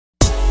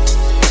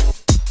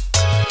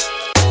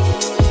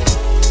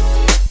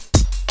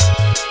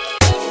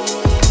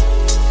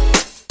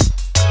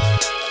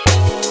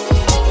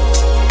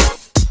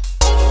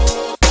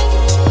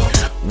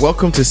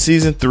Welcome to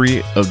Season 3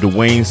 of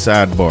Dwayne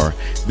Sidebar.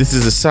 This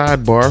is a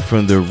sidebar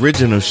from the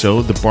original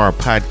show, The Bar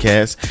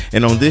Podcast.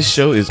 And on this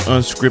show is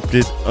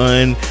unscripted,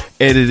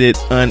 unedited,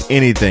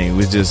 anything.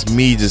 With just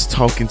me just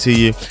talking to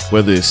you,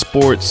 whether it's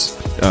sports,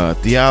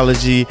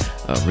 theology,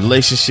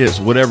 relationships,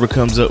 whatever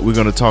comes up, we're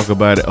going to talk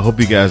about it. I hope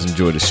you guys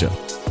enjoy the show.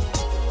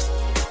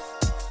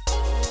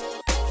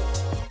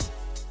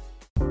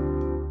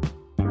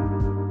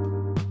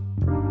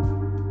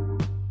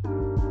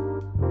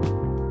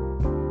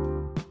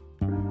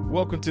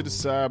 Welcome to the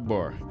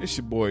sidebar. It's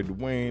your boy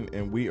Dwayne,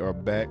 and we are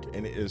back,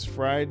 and it is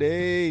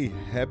Friday.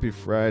 Happy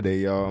Friday,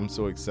 y'all. I'm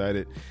so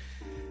excited.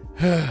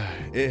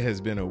 It has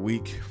been a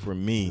week for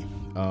me.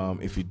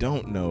 If you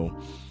don't know,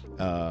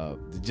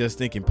 the Just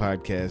Thinking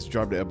podcast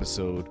dropped the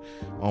episode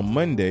on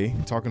Monday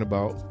talking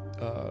about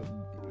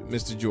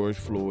Mr. George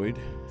Floyd,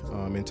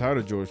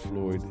 entitled George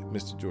Floyd,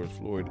 Mr. George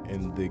Floyd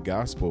and the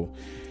Gospel.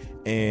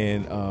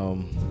 And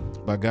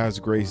by God's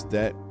grace,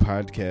 that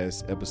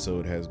podcast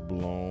episode has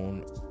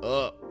blown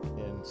up.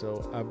 And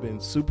so I've been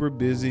super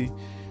busy,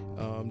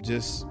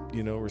 just,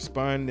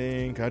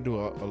 responding. I do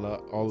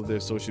all of their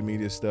social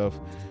media stuff,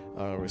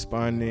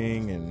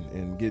 responding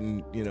and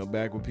getting,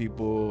 back with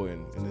people.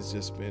 And it's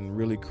just been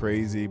really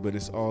crazy, but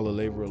it's all a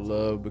labor of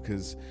love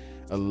because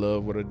I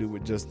love what I do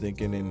with Just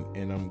Thinking,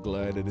 and I'm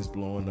glad that it's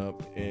blowing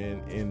up.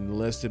 And in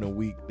less than a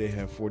week, they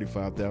have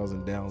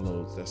 45,000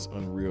 downloads. That's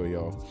unreal,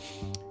 y'all.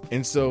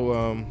 And so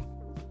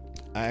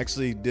I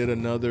actually did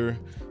another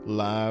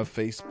live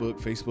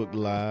Facebook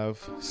Live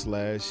 /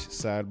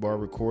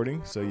 sidebar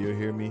recording. So you'll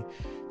hear me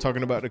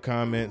talking about the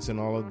comments and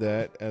all of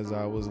that as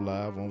I was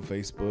live on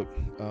Facebook.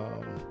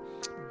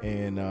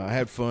 And I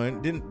had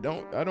fun.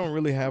 I don't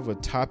really have a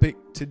topic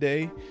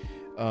today.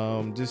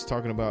 Just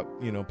talking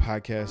about,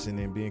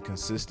 podcasting and being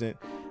consistent,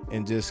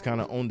 and just kind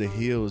of on the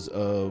heels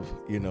of,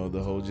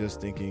 the whole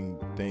Just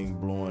Thinking thing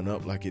blowing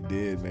up like it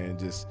did, man.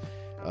 Just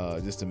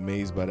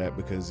amazed by that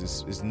because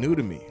it's new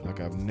to me. Like,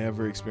 I've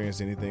never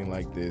experienced anything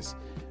like this,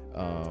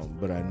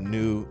 but I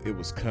knew it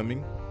was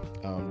coming.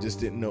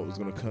 Just didn't know it was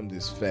going to come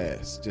this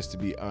fast, just to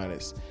be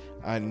honest.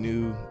 I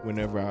knew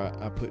whenever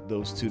I put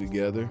those two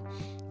together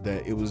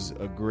that it was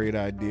a great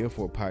idea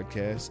for a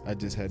podcast. I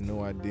just had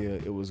no idea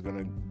it was going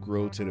to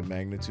grow to the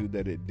magnitude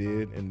that it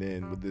did. And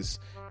then with this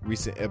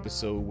recent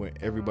episode where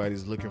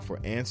everybody's looking for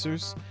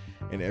answers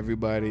and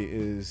everybody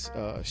is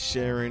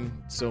sharing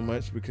so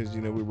much because,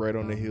 we're right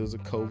on the heels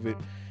of COVID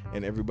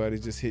and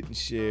everybody's just hitting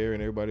share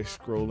and everybody's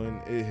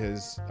scrolling.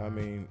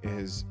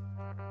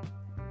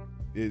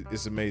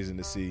 It's amazing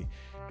to see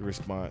the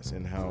response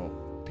and how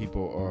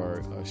people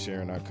are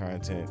sharing our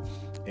content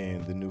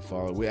and the new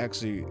follow.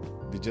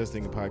 The Just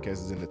Thinking podcast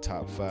is in the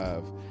top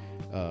 5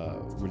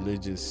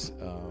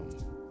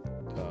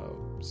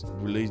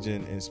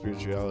 religion and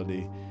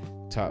spirituality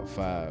top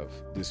 5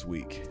 this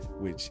week,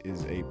 which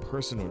is a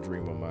personal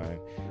dream of mine.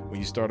 When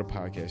you start a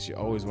podcast, you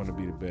always want to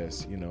be the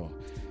best. You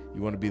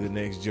want to be the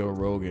next Joe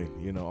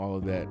Rogan, all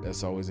of that.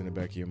 That's always in the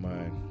back of your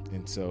mind.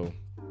 And so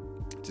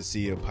to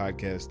see a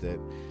podcast that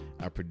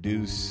I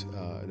produce,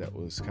 that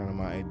was kind of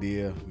my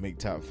idea, make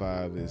top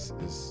 5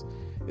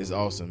 is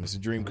awesome. It's a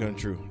dream come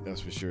true, that's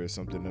for sure. It's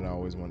something that I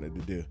always wanted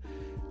to do,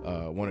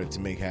 wanted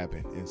to make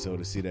happen. And so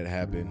to see that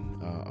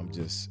happen, I'm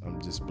just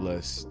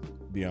blessed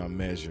beyond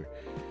measure.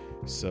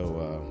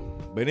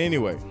 So, but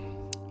anyway,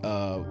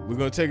 we're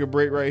going to take a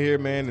break right here,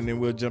 man, and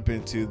then we'll jump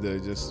into the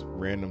just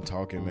random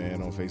talking,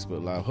 man, on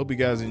Facebook Live. Hope you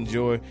guys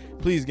enjoy.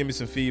 Please give me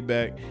some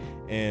feedback,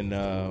 and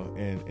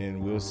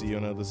we'll see you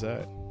on the other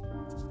side.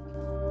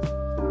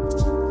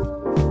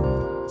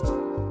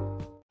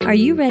 Are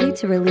you ready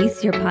to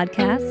release your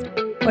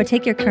podcast or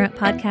take your current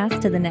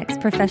podcast to the next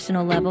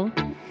professional level?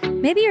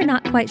 Maybe you're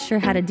not quite sure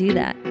how to do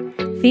that.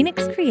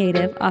 Phoenix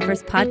Creative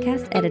offers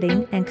podcast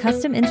editing and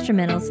custom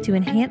instrumentals to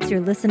enhance your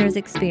listener's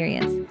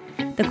experience.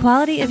 The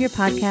quality of your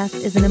podcast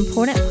is an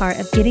important part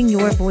of getting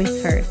your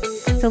voice heard,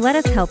 so let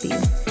us help you.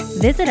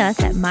 Visit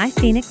us at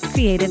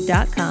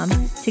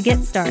myphoenixcreative.com to get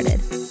started.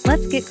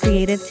 Let's get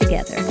creative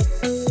together.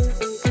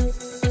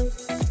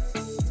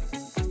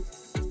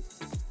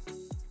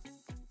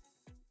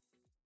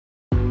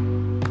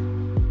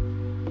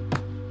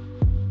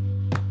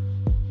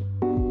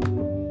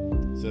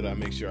 I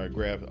make sure I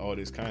grab all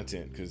this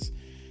content because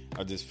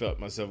I just felt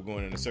myself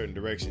going in a certain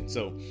direction.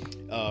 So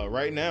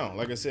right now,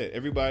 like I said,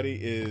 everybody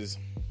is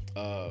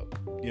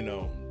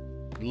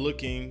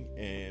looking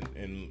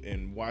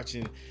and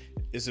watching.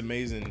 It's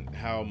amazing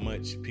how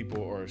much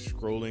people are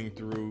scrolling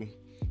through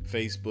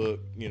Facebook,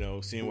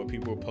 seeing what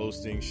people are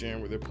posting,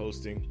 sharing what they're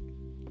posting.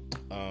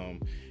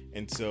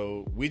 And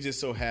so we just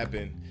so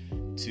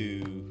happen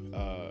to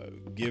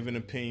give an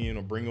opinion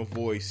or bring a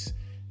voice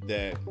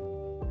that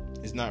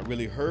is not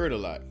really heard a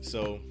lot.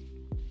 So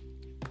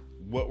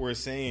what we're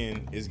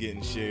saying is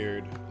getting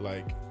shared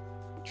like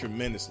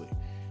tremendously.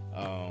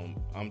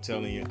 I'm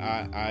telling you,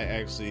 I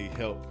actually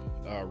help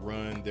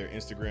run their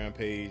Instagram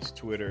page,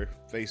 Twitter,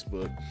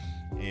 Facebook,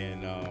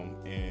 and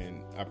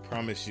I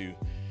promise you,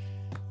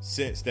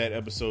 since that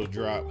episode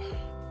dropped,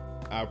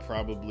 I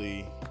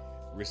probably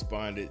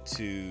responded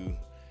to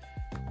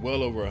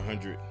well over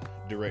 100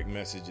 direct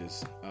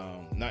messages.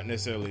 Not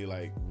necessarily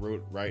like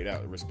write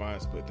out a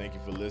response, but thank you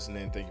for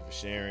listening. Thank you for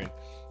sharing,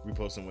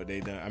 reposting what they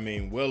done. I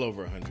mean, well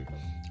over 100.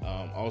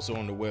 Also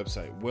on the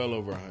website, well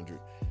over 100.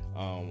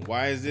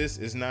 Why is this?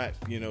 It's not,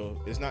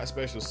 it's not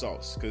special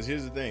sauce. Because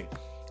here's the thing.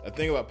 A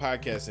thing about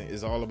podcasting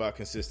is all about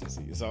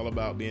consistency. It's all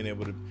about being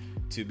able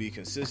to be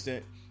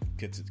consistent,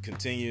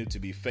 continue to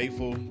be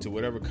faithful to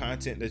whatever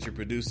content that you're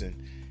producing.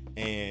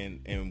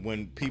 And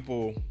when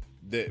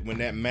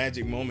that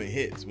magic moment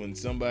hits, when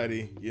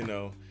somebody,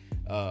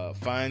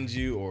 finds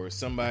you, or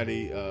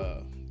somebody,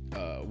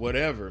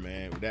 whatever,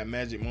 man, that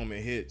magic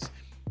moment hits,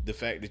 the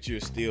fact that you're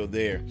still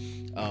there.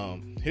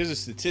 Here's a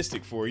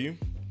statistic for you.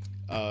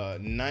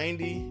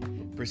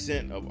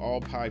 90% of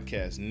all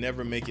podcasts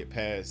never make it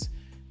past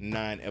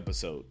 9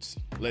 episodes.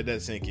 Let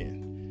that sink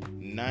in.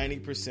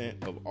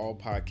 90% of all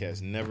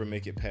podcasts never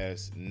make it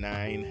past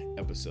 9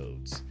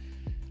 episodes.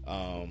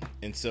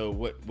 And so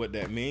what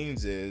that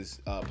means is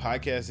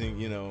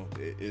podcasting,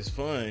 is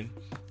fun,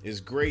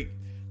 is great,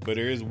 but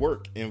there is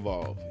work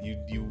involved.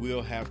 You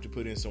will have to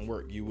put in some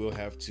work. You will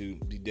have to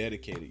be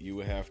dedicated. You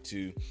will have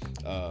to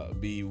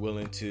be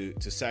willing to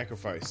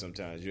sacrifice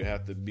sometimes. You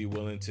have to be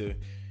willing to,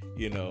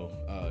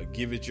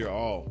 give it your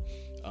all.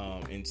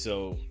 And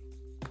so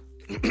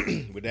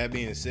with that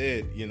being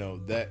said,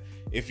 that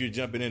if you're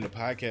jumping into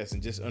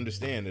podcasting, just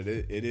understand that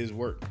it is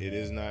work. It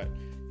is not,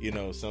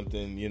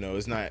 something,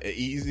 it's not an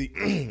easy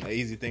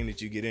thing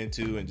that you get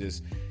into and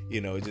just,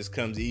 it just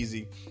comes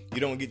easy. You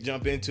don't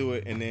jump into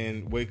it and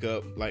then wake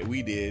up like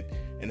we did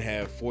and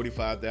have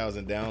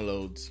 45,000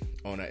 downloads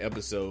on an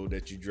episode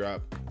that you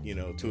dropped,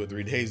 2 or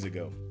 3 days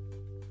ago.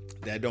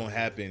 That don't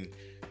happen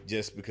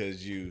just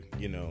because you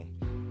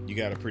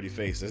got a pretty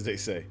face, as they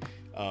say.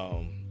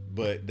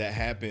 But that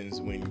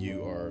happens when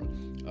you are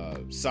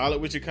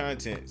solid with your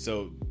content.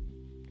 So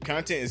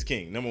content is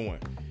king, number one.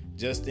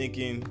 Just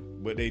thinking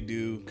what they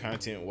do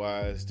content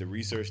wise, the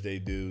research they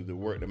do, the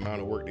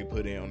amount of work they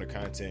put in on the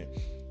content,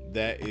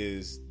 that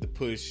is the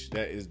push,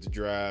 that is the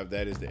drive,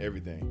 that is the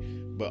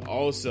everything. But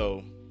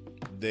also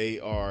they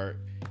are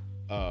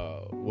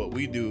what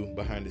we do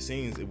behind the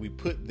scenes is we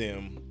put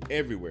them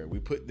everywhere. We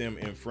put them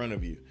in front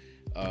of you.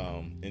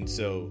 And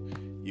so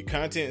your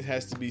content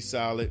has to be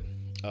solid.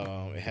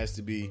 It has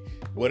to be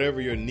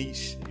whatever your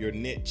niche,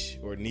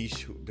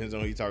 depends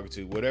on who you're talking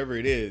to, whatever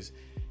it is,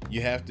 you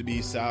have to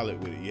be solid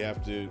with it. You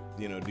have to,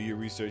 do your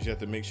research. You have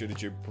to make sure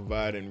that you're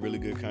providing really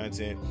good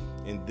content.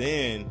 And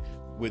then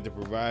with the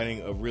providing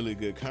of really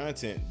good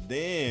content,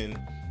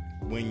 then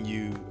when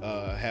you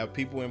have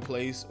people in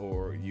place,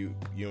 or you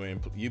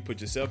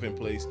put yourself in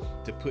place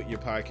to put your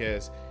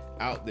podcast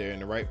out there in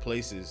the right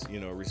places,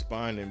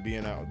 responding,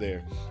 being out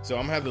there. So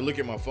I'm gonna have to look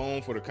at my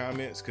phone for the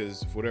comments,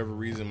 because for whatever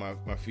reason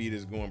my feed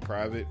is going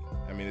private.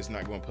 I mean, it's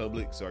not going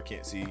public, so I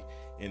can't see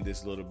in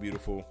this little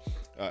beautiful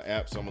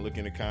app. So I'm gonna look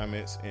in the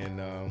comments and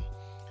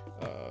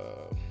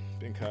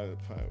been kind of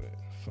private.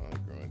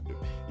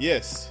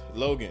 Yes,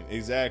 Logan,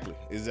 exactly.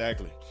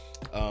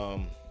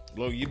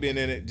 Logan, you've been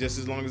in it just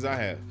as long as I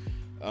have.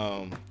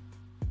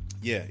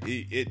 Yeah,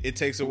 it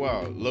takes a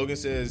while. Logan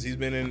says he's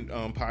been in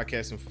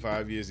podcasting for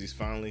 5 years. He's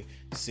finally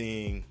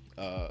seeing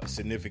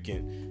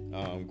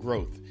significant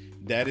growth.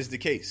 That is the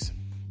case.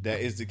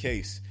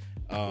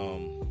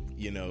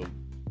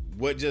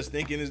 What Just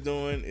Thinking is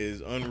doing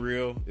is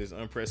unreal, is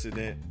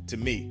unprecedented to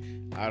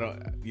me.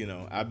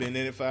 I've been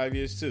in it 5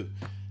 years too.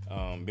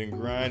 Been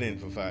grinding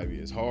for 5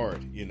 years,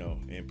 hard,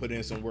 and put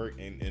in some work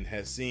and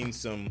has seen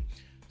some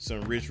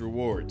rich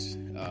rewards.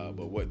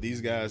 But what these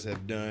guys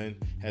have done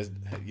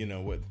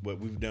what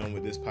we've done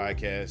with this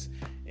podcast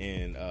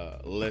in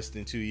less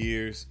than 2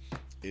 years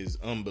is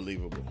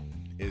unbelievable.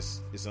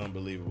 It's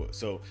unbelievable.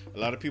 So a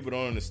lot of people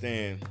don't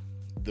understand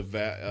the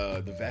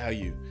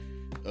value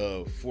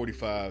of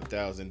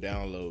 45,000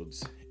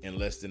 downloads in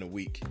less than a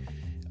week.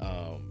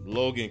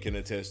 Logan can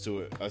attest to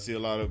it. I see a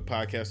lot of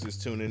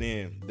podcasters tuning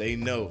in. They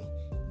know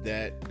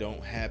that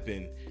don't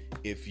happen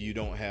if you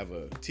don't have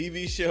a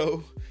TV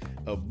show,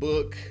 a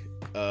book,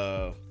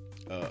 a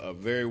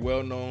very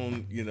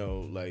well-known,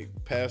 like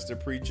pastor,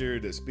 preacher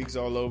that speaks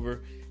all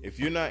over. If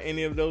you're not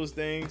any of those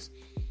things,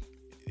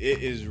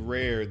 it is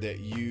rare that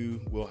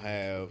you will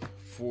have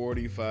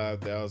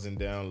 45,000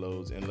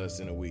 downloads in less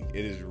than a week.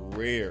 It is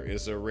rare.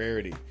 It's a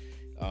rarity,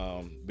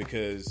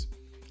 because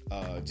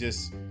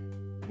just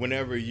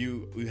whenever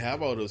you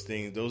have all those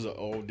things, those are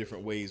all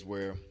different ways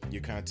where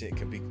your content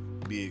can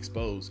be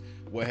exposed.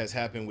 What has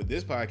happened with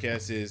this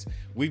podcast is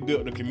we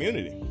built a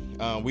community.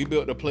 We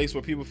built a place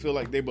where people feel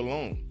like they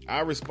belong.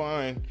 I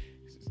respond,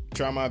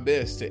 try my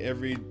best to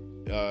every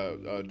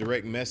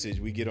direct message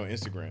we get on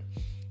Instagram.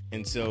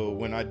 And so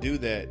when I do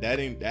that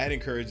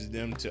encourages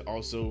them to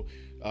also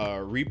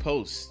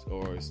repost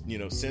or,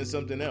 send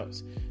something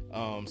else.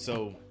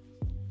 So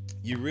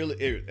you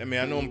really,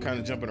 I know I'm kind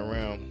of jumping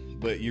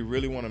around, but you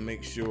really want to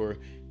make sure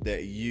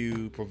that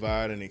you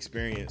provide an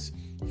experience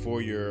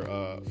for your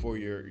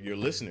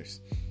listeners.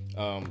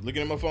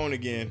 Looking at my phone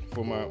again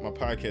for my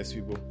podcast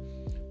people.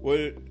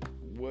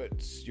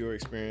 What's your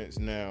experience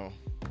now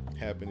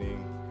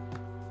happening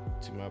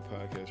to my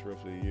podcast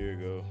roughly a year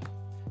ago.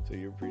 So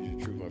you're preaching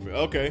the truth, my friend.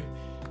 Okay.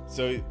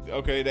 So,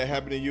 that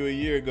happened to you a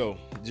year ago,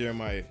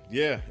 Jeremiah.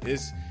 Yeah,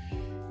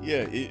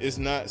 it's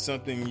not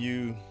something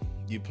you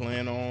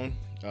plan on.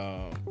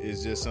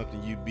 It's just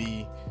something you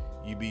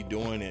be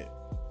doing it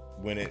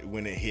when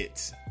it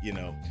hits,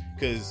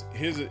 because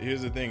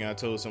here's the thing. I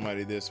told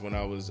somebody this when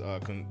I was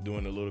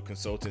doing a little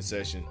consulting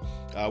session,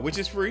 which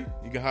is free.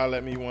 You can holler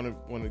at me. You want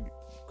a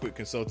quick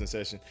consulting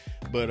session,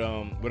 but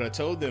what I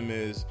told them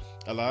is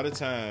a lot of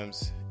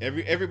times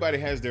everybody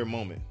has their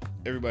moment.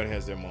 Everybody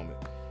has their moment,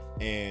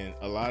 and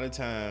a lot of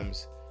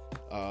times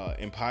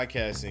in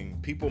podcasting,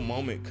 people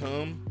moment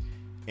come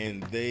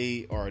and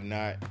they are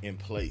not in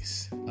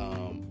place.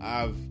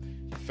 I've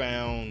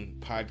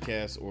found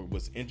podcasts or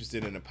was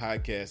interested in a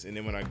podcast, and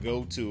then when I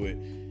go to it,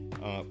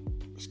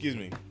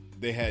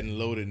 they hadn't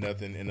loaded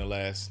nothing in the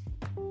last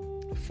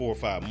 4 or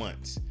 5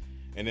 months,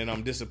 and then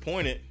I'm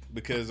disappointed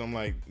because I'm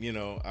like,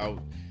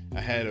 I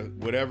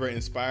had whatever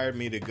inspired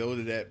me to go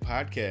to that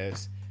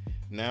podcast.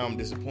 Now I'm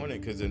disappointed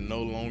because it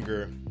no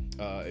longer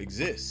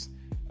exists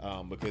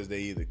because they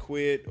either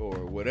quit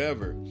or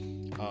whatever.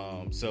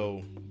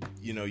 So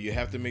you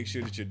have to make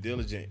sure that you're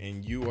diligent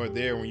and you are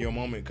there when your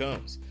moment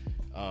comes.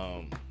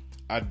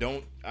 I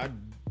don't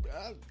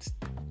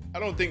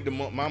think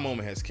my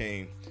moment has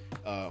came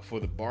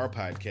for the bar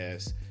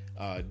podcast.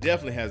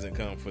 Definitely hasn't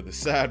come for the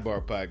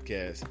sidebar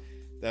podcast.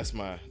 That's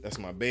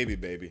my baby.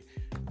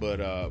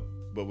 But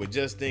with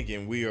Just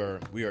Thinking, we are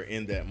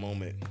in that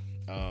moment,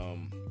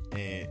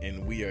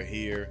 and we are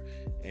here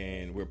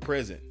and we're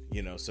present.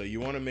 So you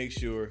want to make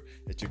sure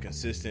that you're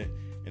consistent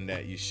and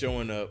that you're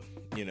showing up,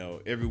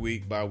 every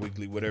week,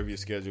 bi-weekly, whatever your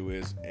schedule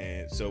is.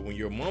 And so when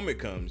your moment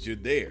comes, you're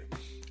there,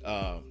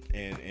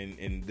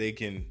 and they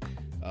can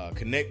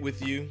connect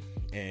with you,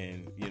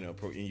 and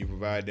and you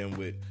provide them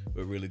with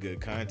really good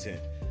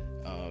content.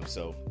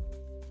 So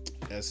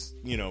that's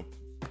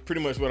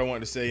pretty much what I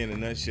wanted to say in a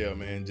nutshell,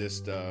 man.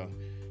 Just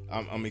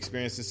I'm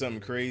experiencing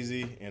something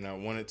crazy, and I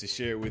wanted to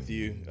share it with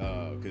you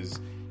because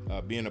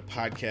being a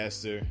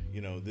podcaster,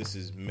 this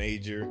is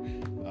major,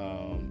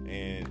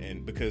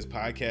 and because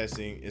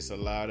podcasting, it's a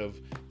lot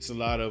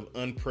of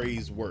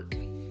unpraised work.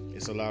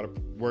 It's a lot of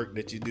work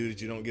that you do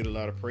that you don't get a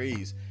lot of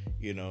praise.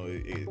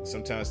 It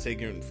sometimes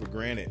taken for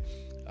granted.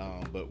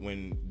 But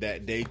when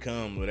that day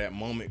comes, or that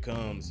moment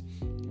comes,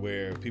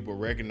 where people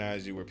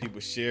recognize you, where people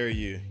share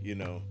you,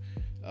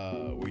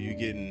 where you're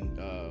getting,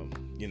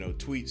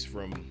 tweets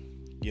from,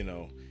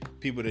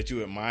 people that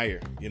you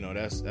admire,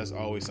 that's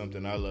always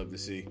something I love to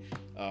see.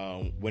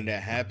 When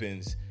that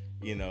happens,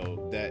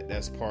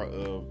 that's part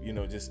of,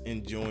 just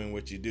enjoying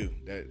what you do.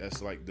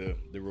 That's like the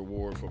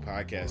reward for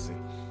podcasting.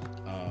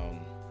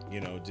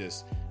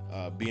 Just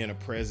being a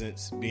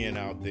presence, being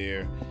out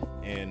there,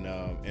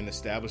 and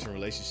establishing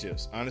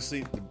relationships.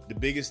 Honestly, the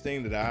biggest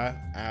thing that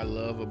I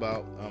love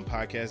about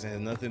podcasting has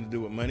nothing to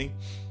do with money.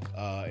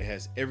 It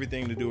has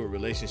everything to do with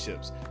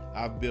relationships.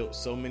 I've built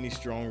so many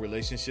strong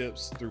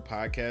relationships through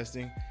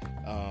podcasting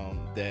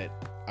that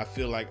I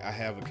feel like I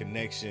have a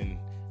connection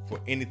for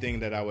anything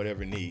that I would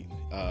ever need.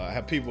 I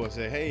have people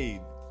say,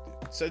 "Hey,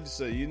 such and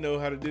such, you know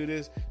how to do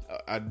this?"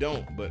 I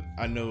don't, but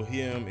I know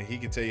him, and he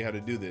can tell you how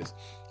to do this.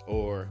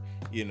 Or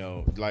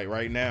like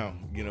right now,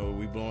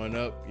 we blowing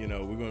up.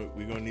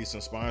 We're gonna need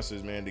some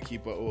sponsors, man, to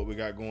keep up with what we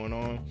got going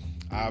on.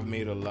 I've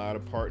made a lot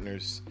of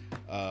partners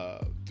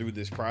through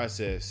this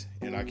process,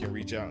 and I can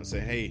reach out and say,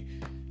 "Hey,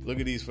 look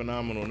at these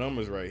phenomenal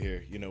numbers right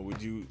here.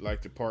 Would you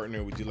like to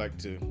partner? Would you like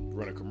to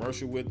run a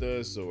commercial with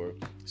us, or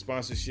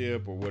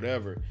sponsorship, or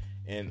whatever?"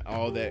 And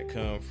all that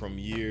come from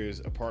years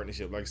of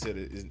partnership. Like I said,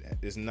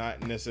 it's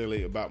not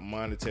necessarily about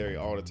monetary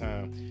all the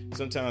time.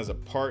 Sometimes a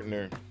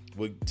partner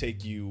would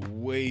take you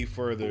way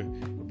further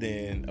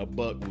than a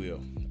buck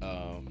will,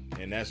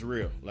 and that's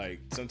real.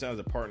 Like sometimes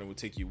a partner will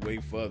take you way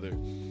further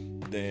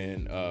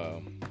than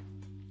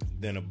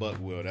a buck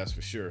will. That's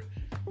for sure.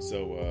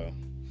 So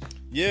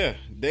yeah,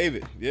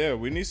 David. Yeah,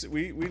 we need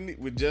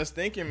we're Just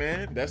Thinking,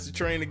 man. That's the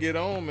train to get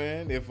on,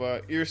 man. If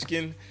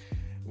Earskin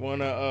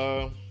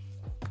wanna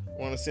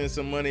send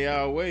some money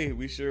our way,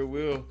 we sure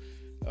will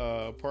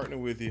partner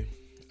with you.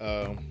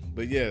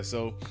 But yeah,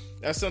 so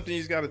that's something you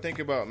just got to think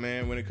about,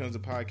 man, when it comes to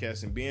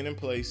podcasting, being in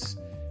place,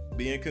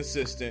 being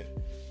consistent.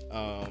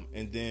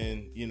 And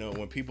then,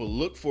 when people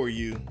look for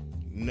you,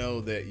 know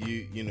that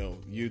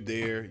you're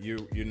there,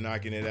 you're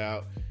knocking it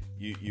out.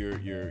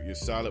 You're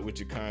solid with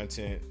your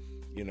content,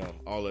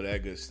 all of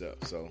that good stuff.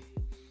 So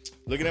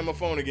looking at my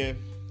phone again.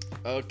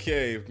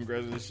 Okay.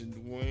 Congratulations,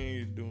 Dwayne.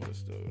 You're doing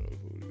stuff.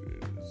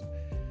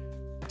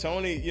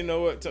 Tony, you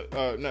know what?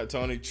 Not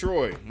Tony,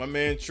 Troy, my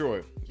man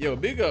Troy. Yo,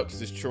 big ups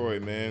to Troy,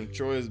 man.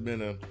 Troy has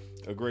been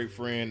a great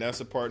friend. That's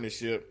a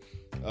partnership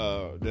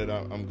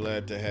that I'm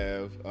glad to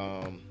have.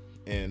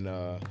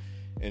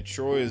 And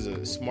Troy is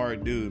a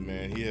smart dude,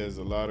 man. He has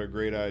a lot of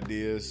great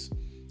ideas,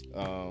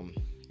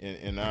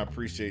 and I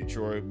appreciate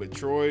Troy. But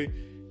Troy,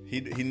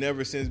 he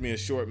never sends me a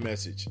short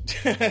message.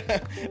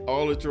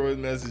 All of Troy's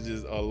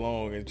messages are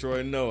long, and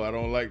Troy, no, I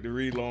don't like to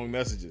read long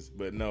messages.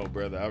 But no,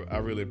 brother, I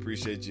really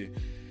appreciate you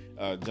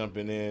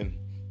jumping in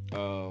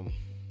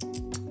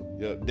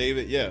Yeah,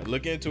 David. Yeah,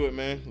 look into it,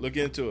 man. Look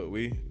into it.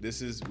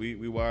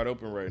 We wide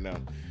open right now.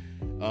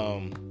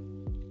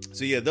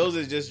 So yeah, those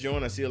that just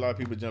joined, I see a lot of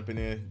people jumping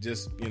in.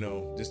 Just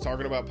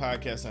talking about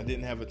podcasts. I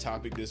didn't have a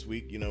topic this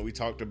week. We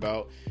talked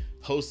about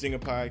hosting a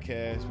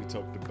podcast. We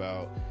talked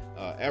about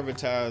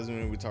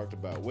advertising. We talked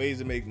about ways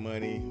to make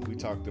money. We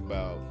talked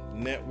about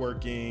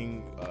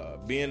networking,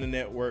 being a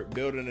network,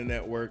 building a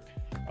network.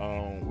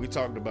 We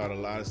talked about a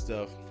lot of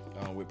stuff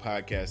with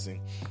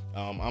podcasting.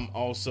 I'm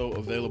also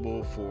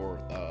available for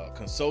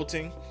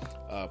consulting.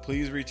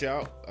 Please reach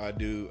out. I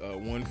do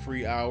 1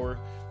 free hour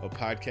of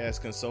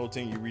podcast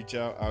consulting. You reach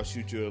out, I'll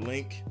shoot you a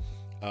link,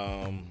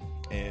 and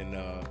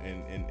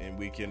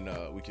we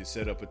can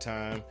set up a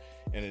time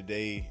and a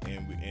day,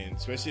 and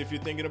especially if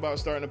you're thinking about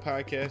starting a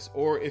podcast,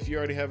 or if you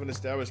already have an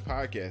established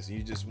podcast and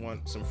you just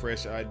want some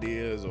fresh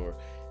ideas, or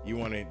you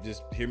want to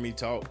just hear me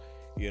talk.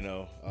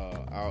 I'll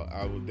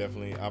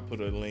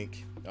put a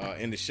link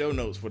in the show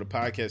notes for the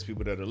podcast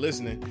people that are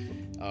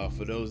listening.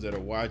 For those that are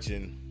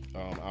watching,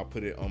 I'll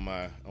put it on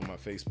my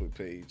Facebook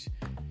page.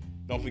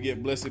 Don't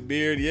forget Blessed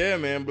Beard. Yeah,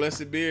 man,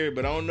 Blessed Beard.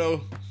 But I don't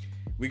know.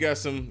 We got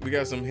some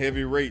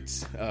heavy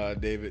rates,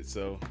 David.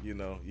 So you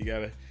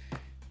gotta.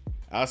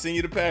 I'll send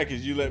you the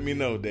package. You let me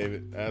know,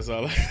 David. That's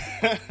all.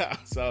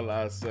 That's all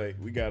I say.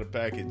 We got a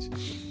package.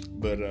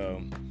 But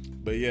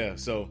yeah.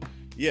 So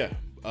yeah.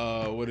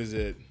 What is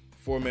it?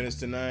 4 minutes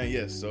to 9.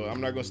 Yes. So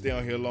I'm not gonna stay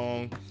on here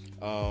long.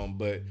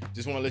 But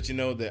just want to let you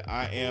know that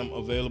I am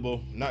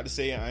available. Not to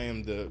say I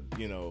am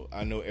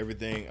I know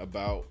everything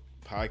about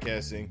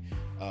podcasting.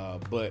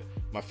 But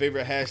my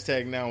favorite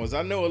hashtag now is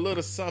I know a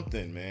little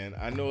something, man.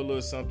 I know a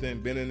little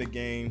something. Been in the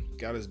game.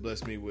 God has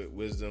blessed me with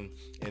wisdom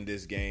in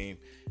this game.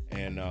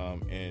 And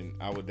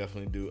I would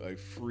definitely do a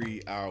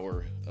free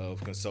hour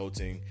of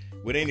consulting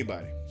with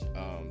anybody.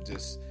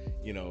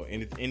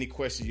 Any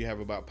questions you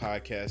have about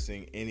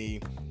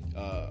podcasting,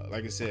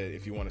 like I said,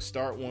 if you want to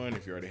start one,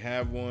 if you already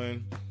have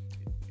one,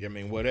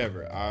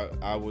 whatever,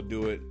 I will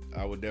do it.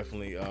 I would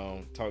definitely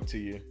talk to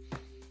you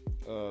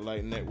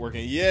like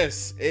networking.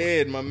 Yes,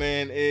 Ed, my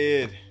man,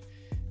 Ed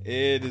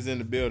is in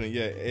the building.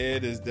 Yeah,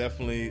 Ed is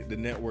definitely the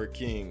network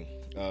king.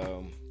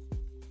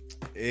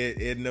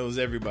 Ed knows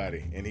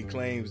everybody, and he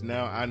claims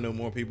now I know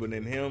more people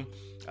than him.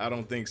 I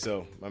don't think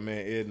so. My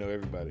man Ed know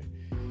everybody.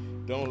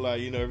 Don't lie,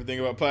 you know everything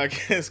about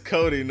podcasts.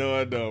 Cody, no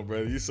I don't,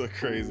 brother. You so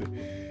crazy.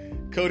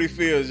 Cody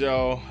Fields,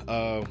 y'all.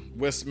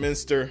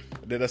 Westminster.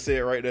 Did I say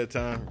it right that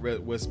time?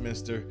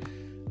 Westminster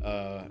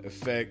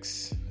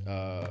Effects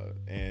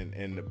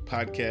and the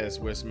podcast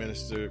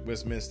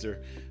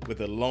Westminster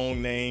with a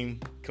long name.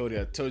 Cody,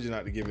 I told you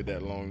not to give it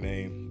that long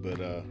name, but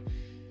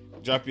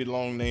drop your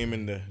long name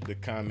in the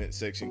comment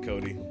section,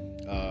 Cody.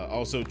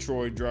 Also,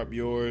 Troy, drop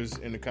yours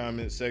in the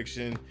comment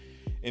section.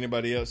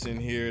 Anybody else in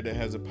here that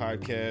has a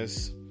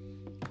podcast?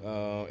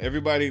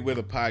 Everybody with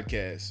a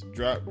podcast,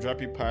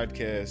 drop your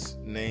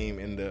podcast name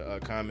in the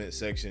comment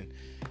section,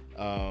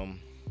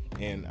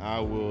 and I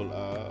will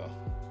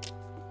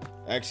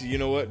actually, you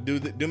know what,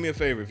 do me a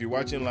favor. If you're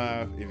watching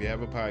live, if you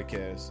have a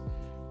podcast,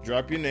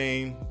 drop your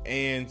name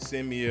and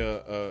send me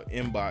a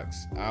inbox.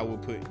 I will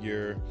put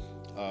your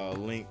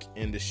link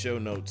in the show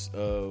notes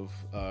of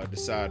the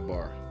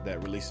sidebar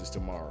that releases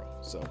tomorrow.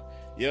 So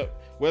yep,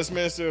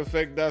 Westminster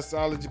Effect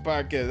Doxology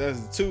podcast.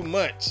 That's too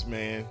much,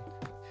 man.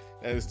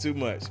 That is too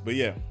much. But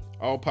yeah,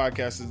 all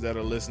podcasters that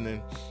are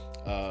listening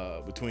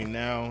between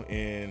now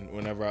and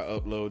whenever I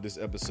upload this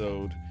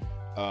episode,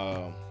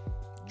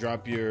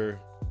 drop your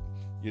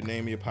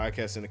name of your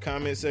podcast in the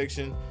comment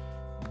section.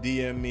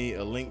 DM me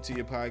a link to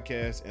your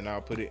podcast, and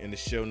I'll put it in the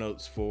show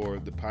notes for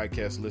the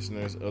podcast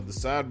listeners of the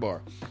sidebar.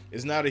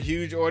 It's not a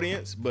huge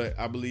audience, but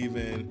I believe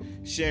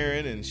in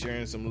sharing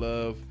some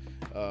love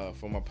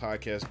for my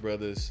podcast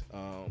brothers,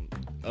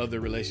 other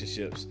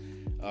relationships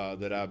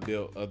that I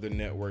built, other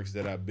networks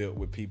that I built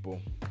with people.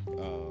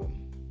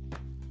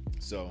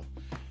 So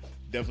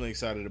definitely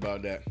excited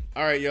about that.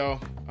 All right, y'all,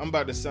 I'm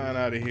about to sign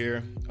out of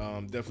here.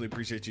 Definitely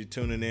appreciate you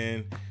tuning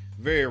in.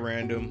 Very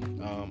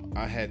random.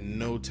 I had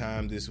no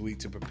time this week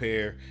to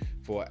prepare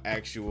for an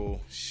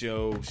actual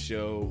show,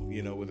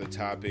 with a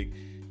topic,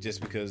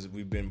 just because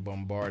we've been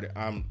bombarded.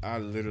 I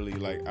literally,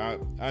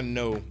 I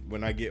know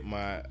when I get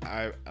my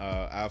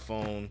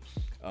iPhone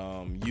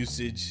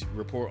usage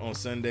report on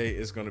Sunday,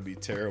 it's going to be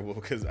terrible,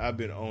 because I've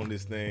been on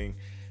this thing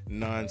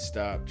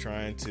nonstop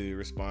trying to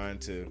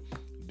respond to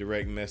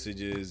direct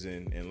messages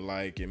and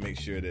make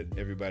sure that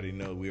everybody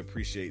knows we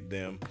appreciate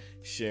them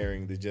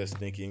sharing the Just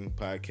Thinking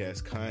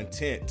podcast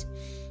content.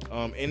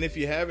 And if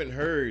you haven't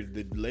heard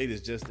the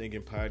latest Just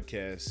Thinking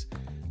podcast,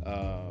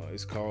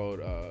 it's called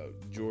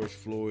George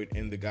Floyd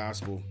and the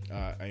Gospel.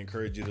 I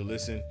encourage you to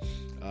listen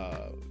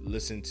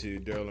to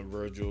Daryl and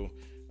Virgil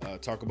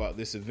talk about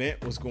this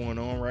event, what's going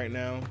on right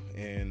now,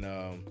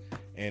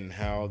 and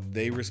how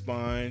they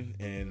respond,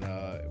 and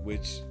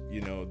which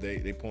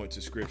they point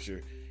to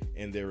scripture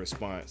in their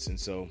response. And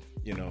so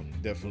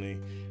definitely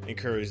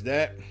encourage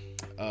that.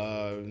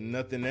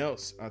 Nothing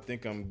else. I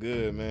think I'm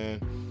good,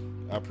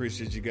 man. I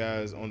appreciate you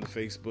guys on the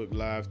Facebook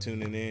Live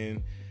tuning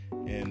in,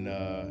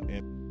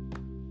 and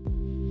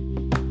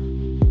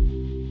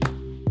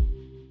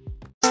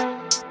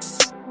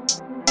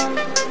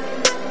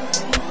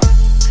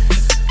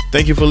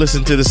Thank you for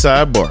listening to The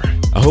Sidebar.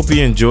 I hope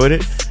you enjoyed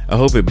it. I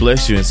hope it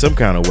blessed you in some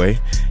kind of way.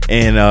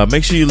 And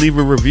make sure you leave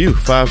a review,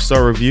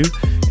 5-star review,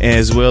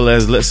 as well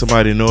as let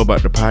somebody know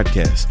about the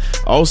podcast.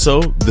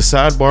 Also, The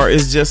Sidebar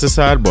is just a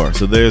sidebar.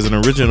 So there's an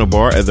original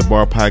bar at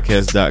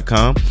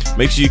thebarpodcast.com.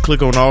 Make sure you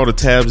click on all the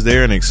tabs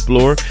there and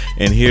explore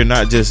and hear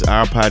not just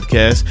our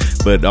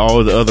podcast, but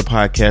all the other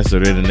podcasts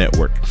that are in the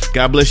network.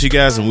 God bless you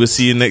guys, and we'll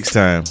see you next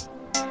time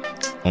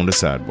on The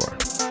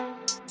Sidebar.